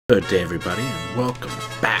Good day, everybody, and welcome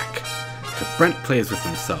back to Brent Plays With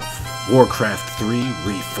Himself, Warcraft 3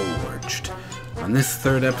 Reforged. On this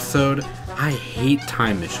third episode, I hate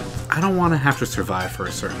time missions. I don't want to have to survive for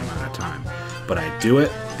a certain amount of time, but I do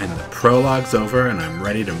it, and the prologue's over, and I'm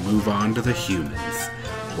ready to move on to the humans.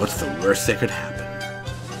 What's the worst that could happen?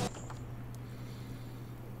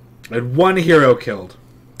 I had one hero killed.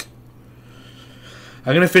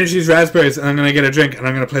 I'm gonna finish these raspberries, and I'm gonna get a drink, and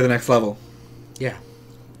I'm gonna play the next level. Yeah.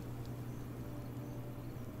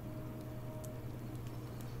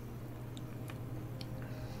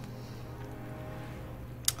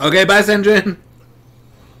 Okay, bye, Engine.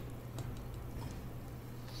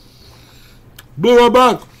 Blue or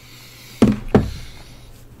bug?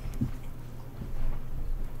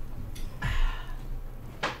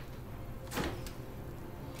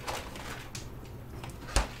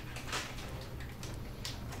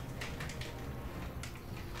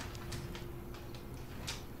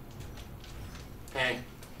 Hey.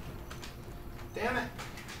 Damn it.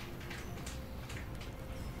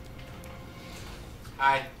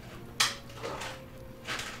 Hi.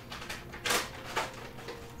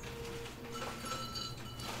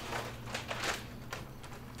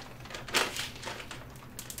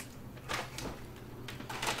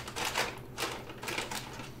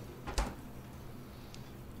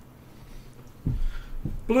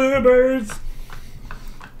 Bluebirds.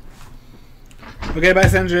 Okay, bye,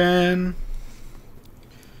 Engine.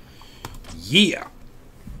 Yeah.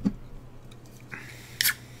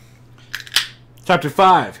 Chapter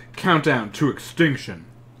 5, Countdown to Extinction.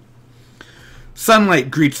 Sunlight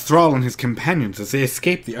greets Thrall and his companions as they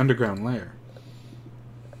escape the underground lair.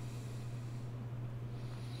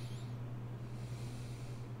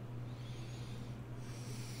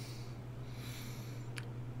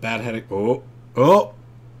 Bad headache. Oh.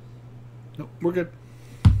 No, we're good.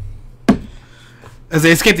 As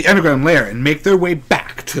they escape the underground lair and make their way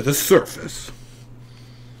back to the surface.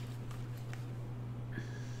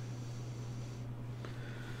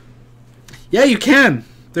 Yeah, you can.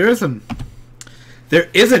 There is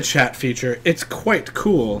a chat feature. It's quite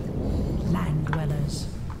cool. Land dwellers,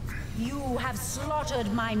 you have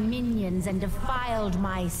slaughtered my minions and defiled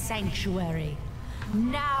my sanctuary.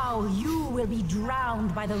 Now you will be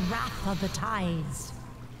drowned by the wrath of the tides.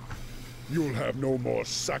 You'll have no more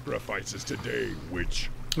sacrifices today, witch.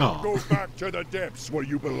 Oh. Go back to the depths where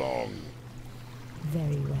you belong.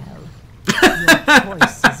 Very well. Your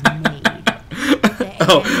choice is made.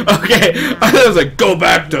 Oh, okay. I was like,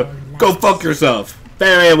 go fuck yourself.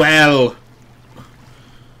 Very well.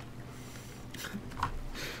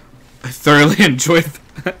 I thoroughly enjoyed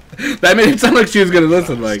that. That made it sound like she was gonna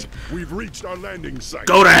listen. Like, we've reached our landing site.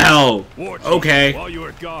 Go to hell. Warchief, Okay. While you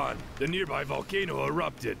were gone, the nearby volcano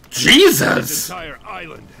erupted. Jesus. The entire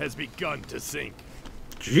island has begun to sink.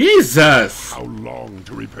 Jesus. How long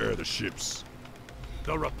to repair the ships?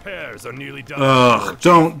 The repairs are nearly done. Ugh,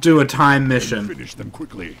 don't do a time mission. Finish them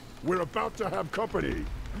quickly. We're about to have company.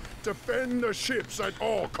 Defend the ships at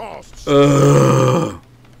all costs. Ugh.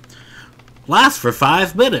 Last for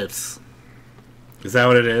 5 minutes. Is that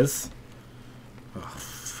what it is? Oh,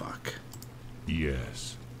 fuck.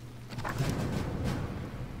 Yes.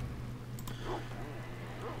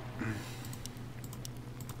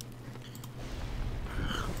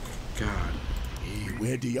 God. Hey,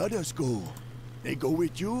 where'd the others go? They go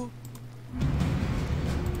with you?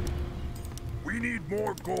 We need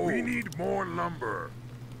more gold. We need more lumber.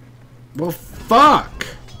 Well, fuck.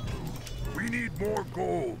 We need more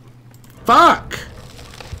gold. Fuck.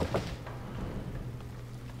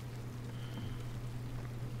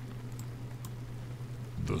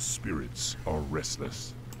 The spirits are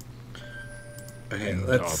restless. Okay,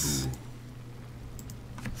 let's... Tabu.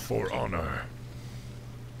 For honor.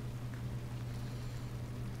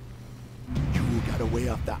 You got away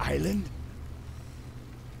off the island?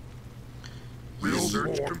 Build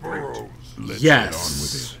more burrows. Let's Yes. get on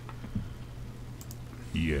with it.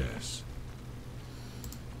 Yes.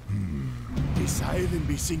 This island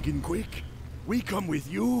be sinking quick. We come with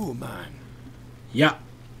you, man. Yeah.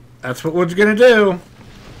 That's what we're gonna do.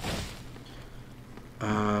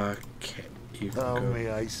 Okay. You can How go may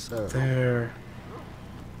I serve? there.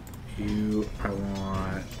 I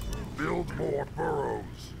want... Build more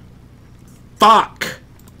burrows. Fuck!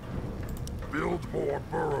 Build more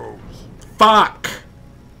burrows. Fuck!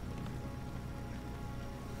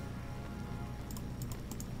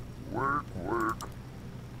 Work.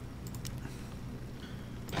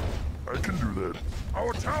 I can do that.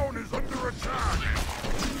 Our town is under attack.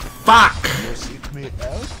 Fuck! You seek me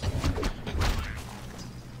help?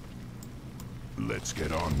 Let's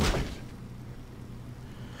get on with it.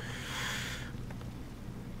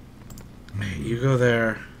 You go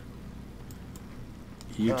there.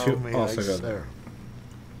 You How two may also I go serve? there.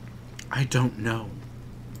 I don't know.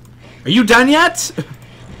 Are you done yet?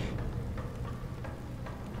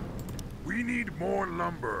 We need more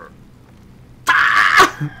lumber.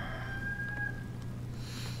 Got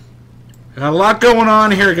a lot going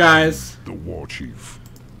on here, guys. The war chief.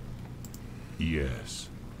 Yes.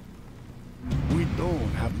 We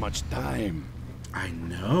don't have much time. I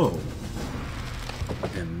know.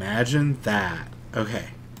 Imagine that. Okay.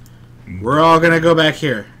 We're all gonna go back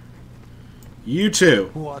here. You two.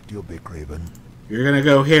 What you be craving? You're gonna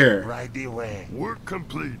go here. Right away. Work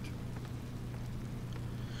complete.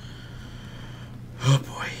 Oh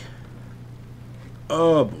boy.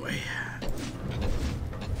 Oh boy.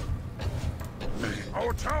 Okay.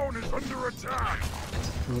 Our town is under attack.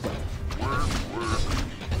 Hold on. Work.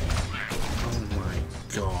 Oh my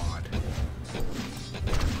god.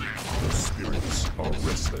 The spirits are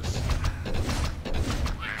restless.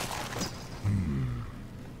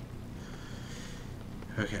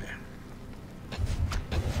 Okay.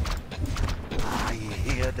 I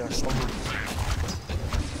hear the summons.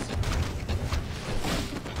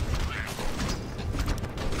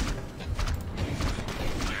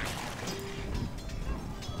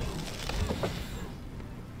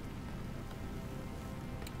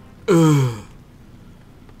 Ugh.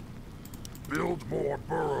 Build more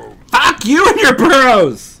burrows. Fuck you and your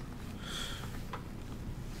burrows!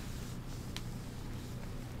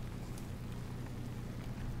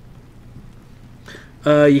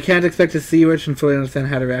 You can't expect a sea witch and fully understand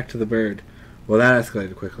how to react to the bird. Well, that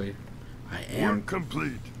escalated quickly. I am... Work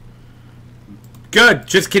complete. Good!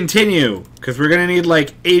 Just continue! Because we're gonna need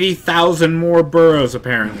like 80,000 more burrows,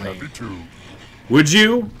 apparently. Happy to. Would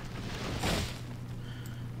you?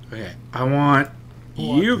 Okay, I want What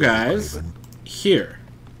you you guys craving? here.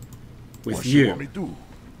 With What you want you. me to do?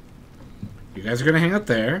 You guys are gonna hang out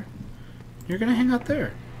there. You're gonna hang out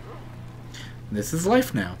there. This is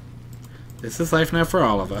life now. This is life now for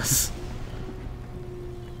all of us.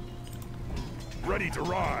 Ready to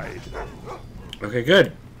ride. Okay,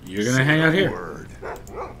 good. You're gonna hang out here. Word.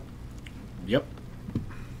 Yep.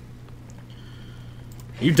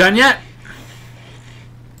 You done yet?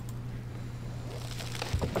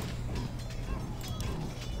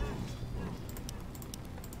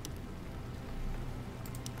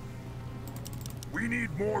 We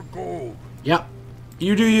need more gold. Yep.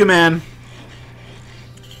 You do you, man.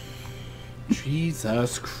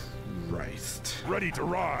 Jesus Christ. Ready to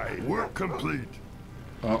ride. Work complete.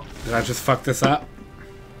 Oh, did I just fuck this up?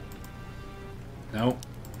 No.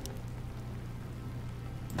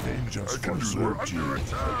 Vengeance for We're under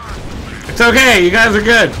attack. It's okay, you guys are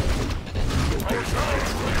good.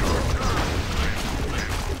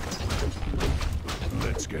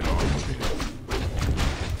 Let's get on with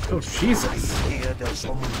it. Oh, Jesus. Hear the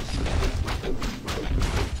summons.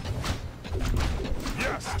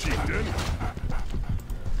 Yes, chieftain.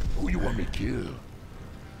 Who you want me to kill?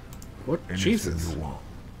 What? Anything Jesus. you want.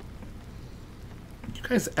 You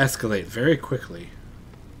guys escalate very quickly.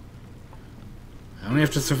 I only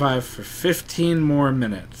have to survive for 15 more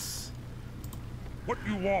minutes. What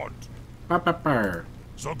you want? Ba-ba-ba.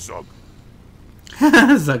 Zug zug.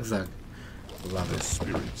 Zug zug. Love The it.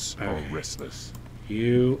 spirits are Okay. restless.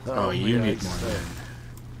 You... Oh, you may I need more say? men.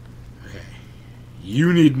 Okay.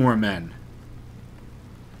 You need more men.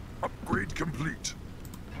 Upgrade complete.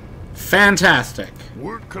 Fantastic.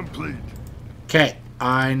 Work complete. Okay,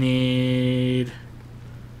 I need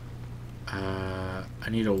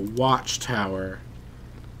a watchtower,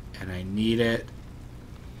 and I need it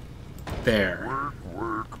there.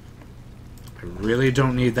 Work. I really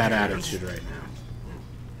don't need that attitude right now.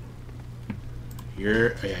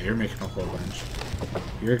 You're making a whole bunch.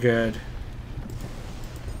 You're good.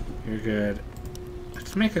 You're good.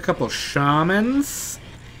 Let's make a couple shamans.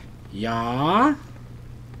 Yeah.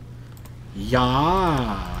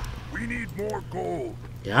 Yeah. We need more gold.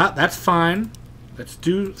 Yeah, that's fine. Let's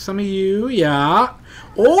do some of you. Yeah.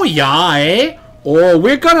 Oh, yeah, eh? Oh,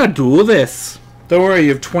 we're gonna do this. Don't worry, you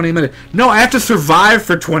have 20 minutes. No, I have to survive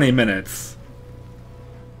for 20 minutes.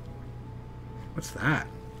 What's that?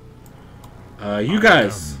 You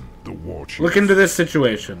guys, The war chief. look into this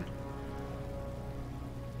situation.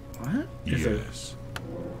 What? Is it- Yes.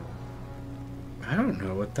 I don't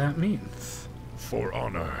know what that means. For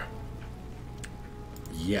honor.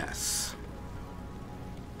 Yes.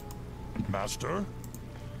 Master?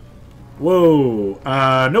 Whoa.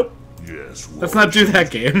 Nope. Yes. Let's not do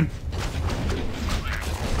that game.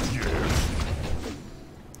 Yes.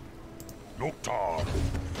 Noctar.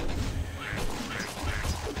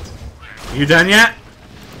 You done yet?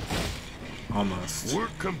 Almost.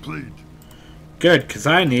 Work complete. Good, because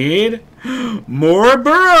I need more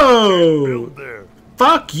burrow. Build there.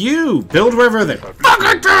 Fuck you. Build wherever they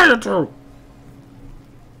fucking tell you to.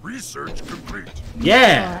 Research complete.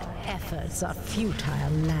 Yeah. Your efforts are futile,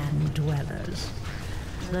 land dwellers.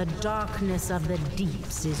 The darkness of the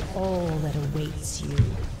deeps is all that awaits you.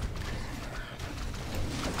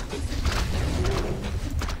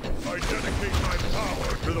 I dedicate my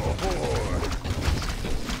power to the Horde.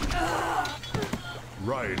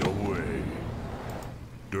 Right away.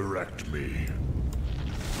 Direct me.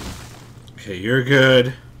 Okay, you're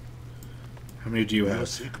good. How many do you have?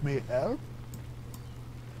 Seek me help?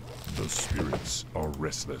 The spirits are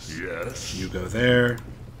restless. Yes. You go there.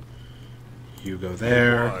 You go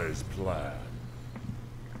there. Wise plan.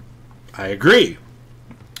 I agree.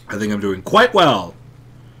 I think I'm doing quite well.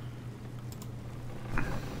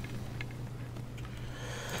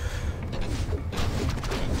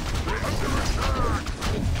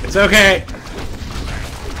 It's okay.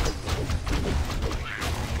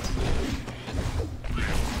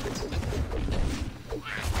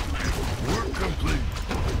 Work complete.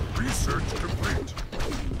 Research complete.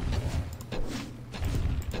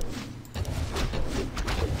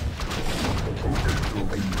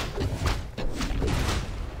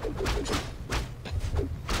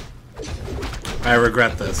 I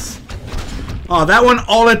regret this. Oh, that one,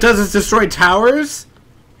 all it does is destroy towers?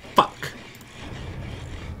 Fuck.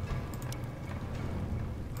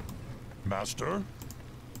 Master?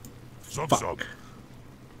 Sub. Fuck.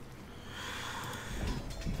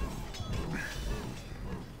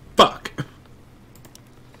 Fuck.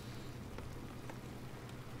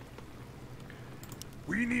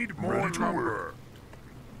 We need more lumber.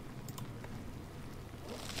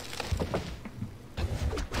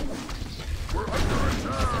 We're under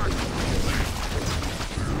attack.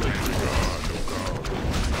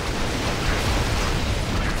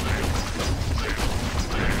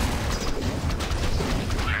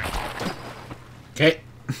 Okay.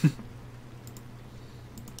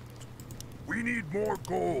 We need more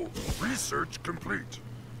gold. Research complete.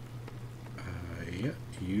 Yeah,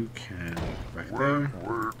 you can. Right there.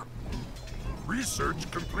 Work.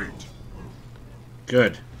 Research complete.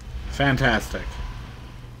 Good. Fantastic.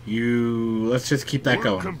 You... Let's just keep that Work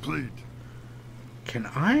going. complete. Can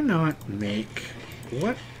I not make...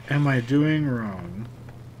 What am I doing wrong?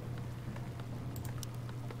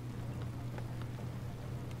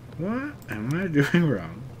 What am I doing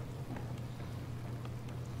wrong?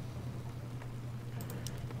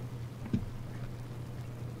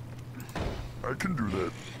 I can do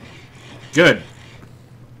that. Good.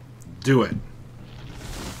 Do it.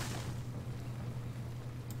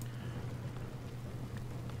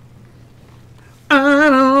 I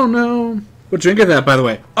don't know. What drink is that, by the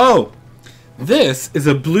way? Oh! This is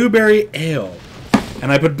a blueberry ale.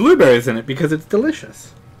 And I put blueberries in it because it's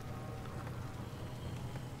delicious.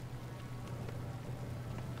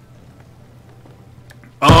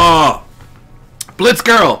 Oh! Blitz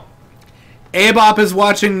Girl! Abop is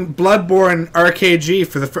watching Bloodborne RKG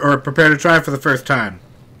for the or prepare to try for the first time.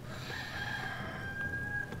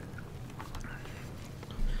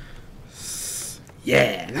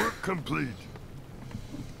 Yeah. Work complete.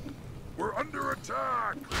 We're under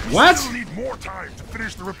attack. What? We still need more time to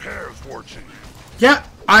finish the repairs, War Chief. Yeah,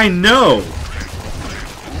 I know.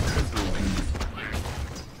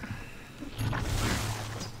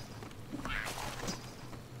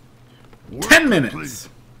 Work 10 minutes. complete.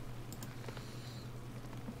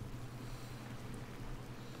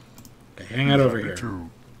 Okay, hang out over Happy here. to.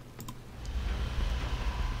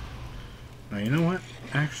 Now, you know what?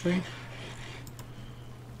 Actually,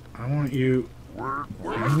 I want you... We're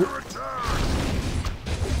under attack.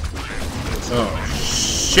 Oh,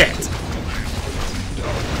 shit.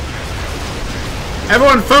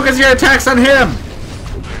 Everyone focus your attacks on him!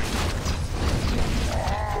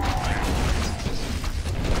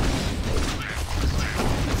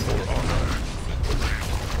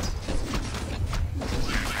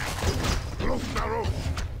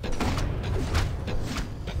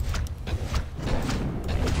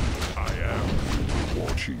 I am War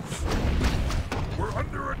Chief. We're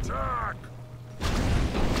under attack.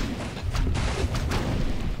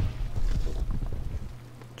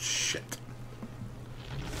 Shit.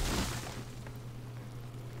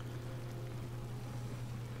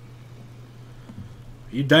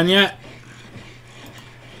 You done yet?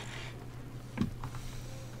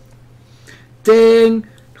 Ding!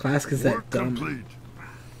 Class Gazette Work done. complete.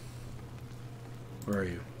 Where are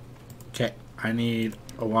you? Okay, I need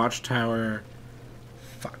a watchtower.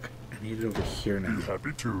 Fuck. I need it over here now. Be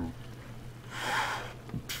happy to.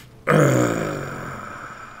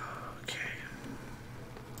 Okay.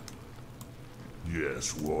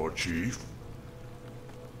 Yes, War Chief.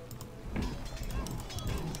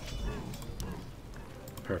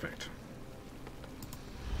 Perfect.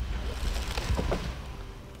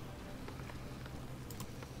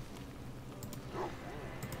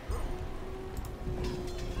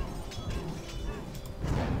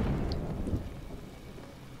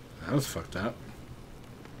 That was fucked up.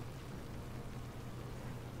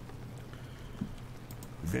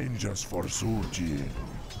 Vengeance for Surgeon.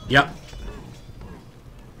 Yep.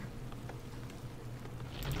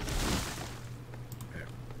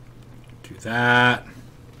 Do that.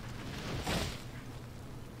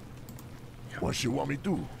 Yep. What you want me to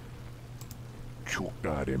do? Choke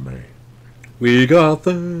that in me. We got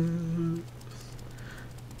the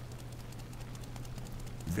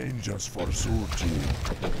Vengeance for Surgeon.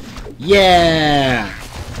 yeah.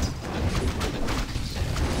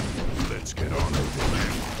 Let's get on with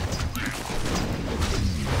it.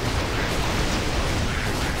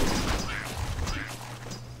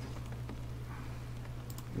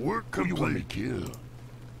 Work Who you want me complete. to kill?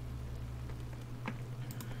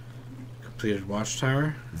 Completed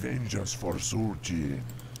watchtower. Vengeance for Surgeon.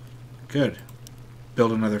 Good.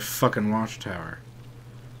 Build another fucking watchtower.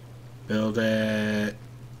 Build it.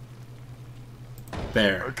 I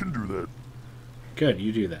There. can do that. Good,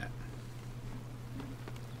 you do that.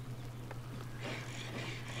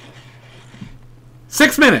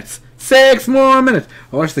 Six minutes! 6 more minutes!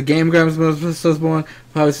 I watched the Game Grumps was born.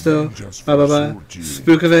 Probably still. Blah blah blah.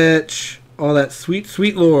 Spookovich. All that sweet,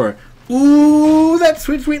 sweet lore. Ooh, that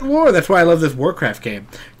sweet, sweet lore. That's why I love this Warcraft game.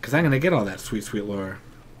 Because I'm going to get all that sweet, sweet lore.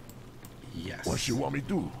 Yes. What you want me to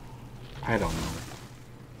do? I don't know.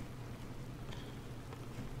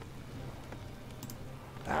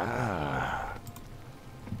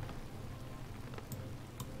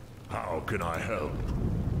 How can I help?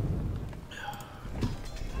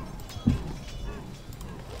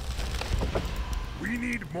 We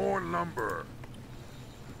need more lumber.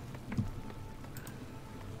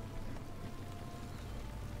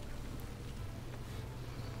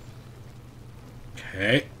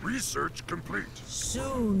 Okay. Research complete.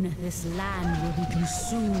 Soon this land will be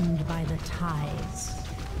consumed by the tides.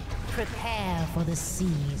 Prepare for the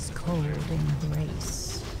sea's cold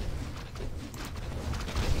embrace.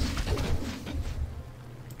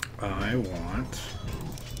 I want...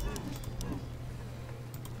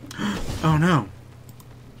 Oh no.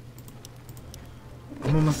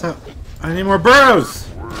 I'm almost up. I need more burrows!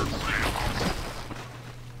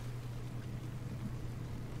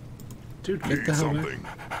 Dude, get Need the hell away. something.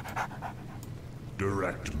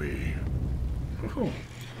 Direct me. Oh.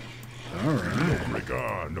 Alright.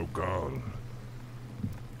 Regard, no gun.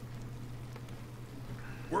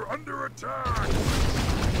 We're under attack. I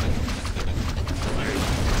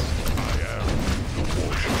am the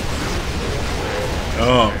warrior.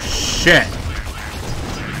 Oh, shit.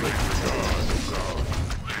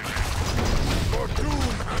 For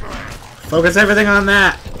Doomhammer. Focus everything on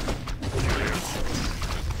that.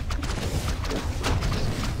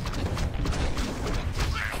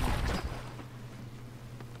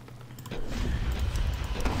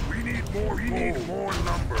 We need more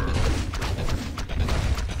lumber.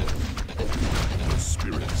 The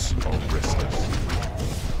spirits are restless.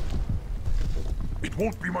 It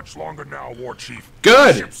won't be much longer now, War Chief.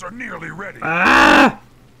 Good. Ships are nearly ready. Ah!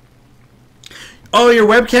 Oh, your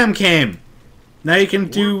webcam came. Now you can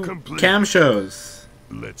do Work complete. cam shows.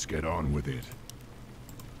 Let's get on with it.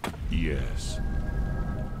 Yes.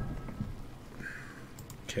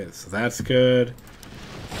 Okay, so that's good.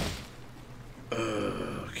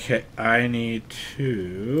 Okay, I need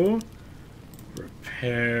to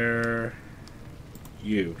repair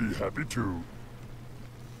you. Be happy to.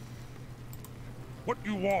 What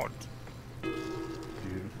you want? Do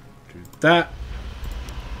that.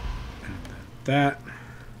 And that.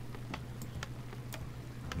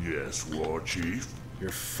 Yes, War Chief. You're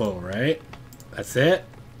full, right? That's it?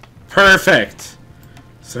 Perfect!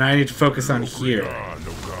 So now I need to focus on here. Regard,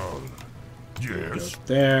 no gun. Yes. Go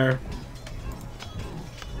there.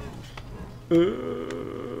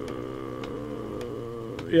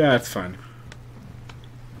 Yeah, it's fine.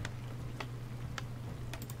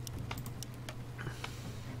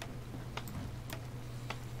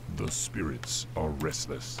 The spirits are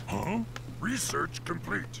restless. Huh? Research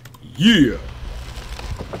complete. Yeah!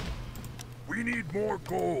 We need more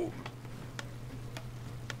gold.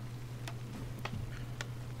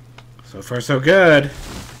 So far, so good.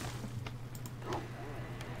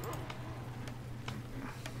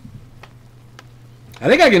 I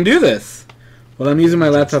think I can do this. Well, I'm using my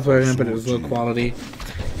laptop version, but it was low quality.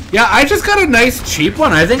 Yeah, I just got a nice cheap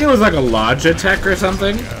one. I think it was like a Logitech or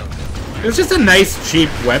something. It was just a nice, cheap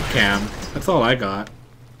webcam. That's all I got.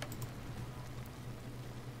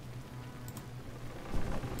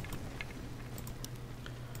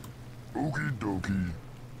 Okie dokie.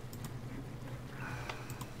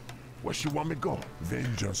 Where you want me go?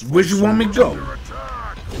 Vengeance. Where you want me go?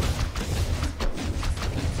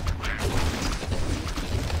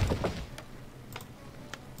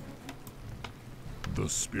 The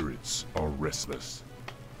spirits are restless.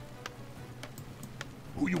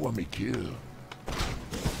 Who you want me kill?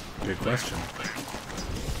 Good question.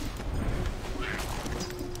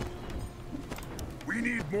 We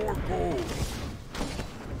need more gold.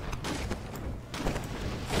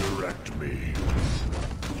 Direct me.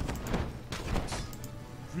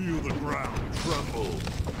 Feel the ground tremble.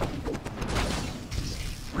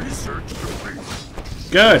 Research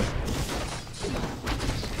complete. Good.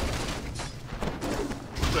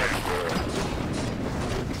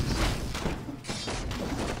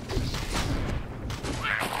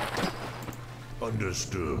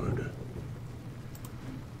 Understood.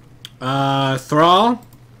 Thrall?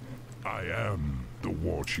 I am the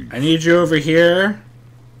war chief. I need you over here.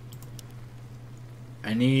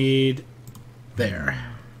 I need... there.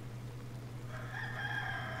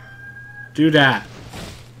 Do that.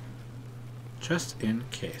 Just in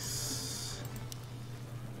case.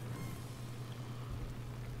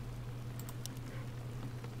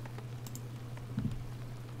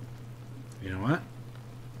 You know what?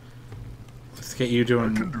 Let's get you I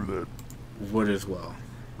can doing do that. wood as well.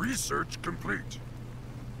 Research complete.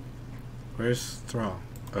 Where's Thrall?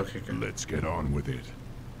 Okay, good. Let's get on with it.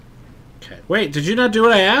 Okay. Wait, did you not do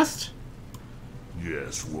what I asked?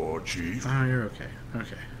 Yes, war chief. Oh, you're okay.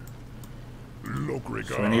 Okay. Look,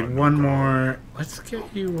 So I need one more. Let's get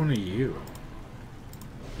you one of you.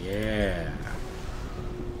 Yeah.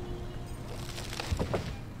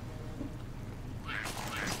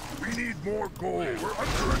 We need more gold. We're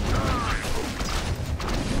under attack.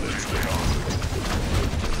 Let's get on.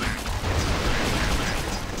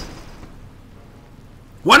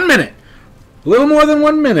 One minute! A little more than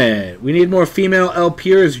 1 minute. We need more female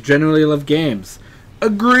LPers who generally love games.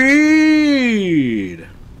 Agreed!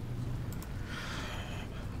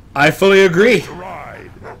 I fully agree.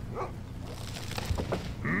 Ride.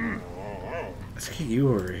 Let's get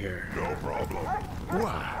you over here. No problem.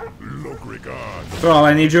 Wow. Look, regard. Thrall,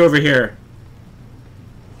 I need you over here.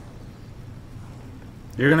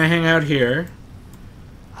 You're gonna hang out here.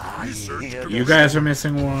 Research complete. You guys are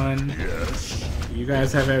missing one. Yes. You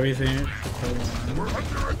guys have everything. We're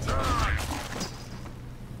under attack.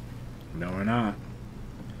 No, we're not.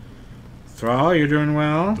 Thrall, you're doing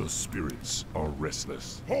well. The spirits are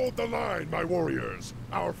restless. Hold the line, my warriors.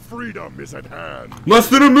 Our freedom is at hand. Less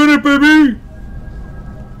than a minute, baby!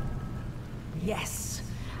 Yes,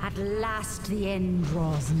 at last the end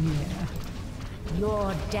draws near.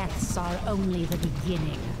 Your deaths are only the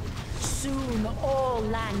beginning. Soon all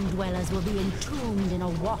land dwellers will be entombed in a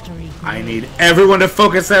watery grave. I need everyone to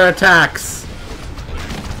focus their attacks.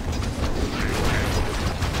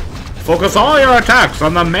 Focus all your attacks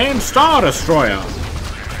on the main Star Destroyer.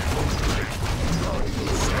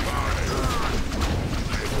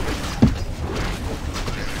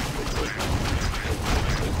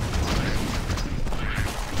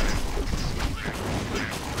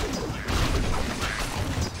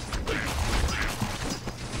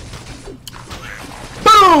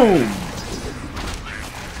 Boom!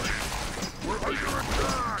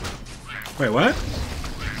 Wait, what?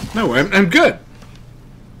 No, I'm good.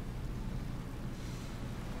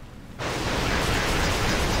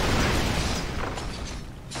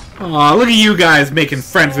 Aw, look at you guys making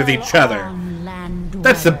friends with each other.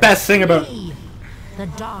 That's the best thing about... The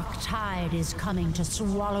dark tide is coming to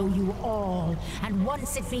swallow you all, and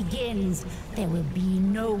once it begins, there will be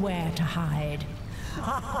nowhere to hide.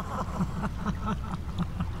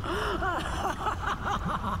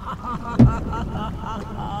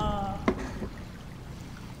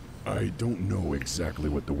 I don't know exactly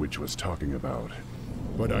what the witch was talking about,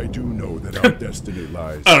 but I do know that our destiny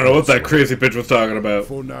lies. I don't know what that elsewhere. crazy bitch was talking about.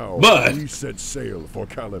 For now, But- we set sail for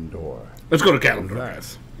Kalimdor. Let's go to Kalimdor, That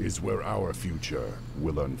guys. is where our future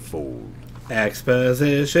will unfold.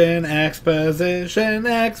 Exposition, exposition,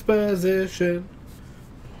 exposition.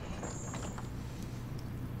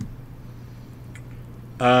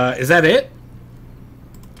 Is that it?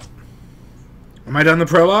 Am I done the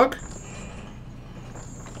prologue?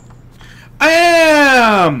 I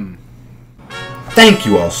am! Thank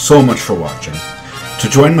you all so much for watching. To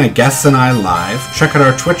join my guests and I live, check out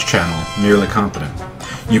our Twitch channel,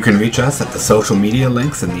 NearlyCompetent. You can reach us at the social media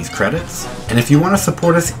links in these credits, and if you want to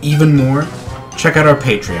support us even more, check out our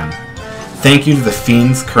Patreon. Thank you to the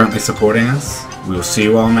fiends currently supporting us. We will see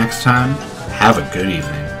you all next time. Have a good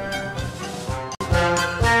evening.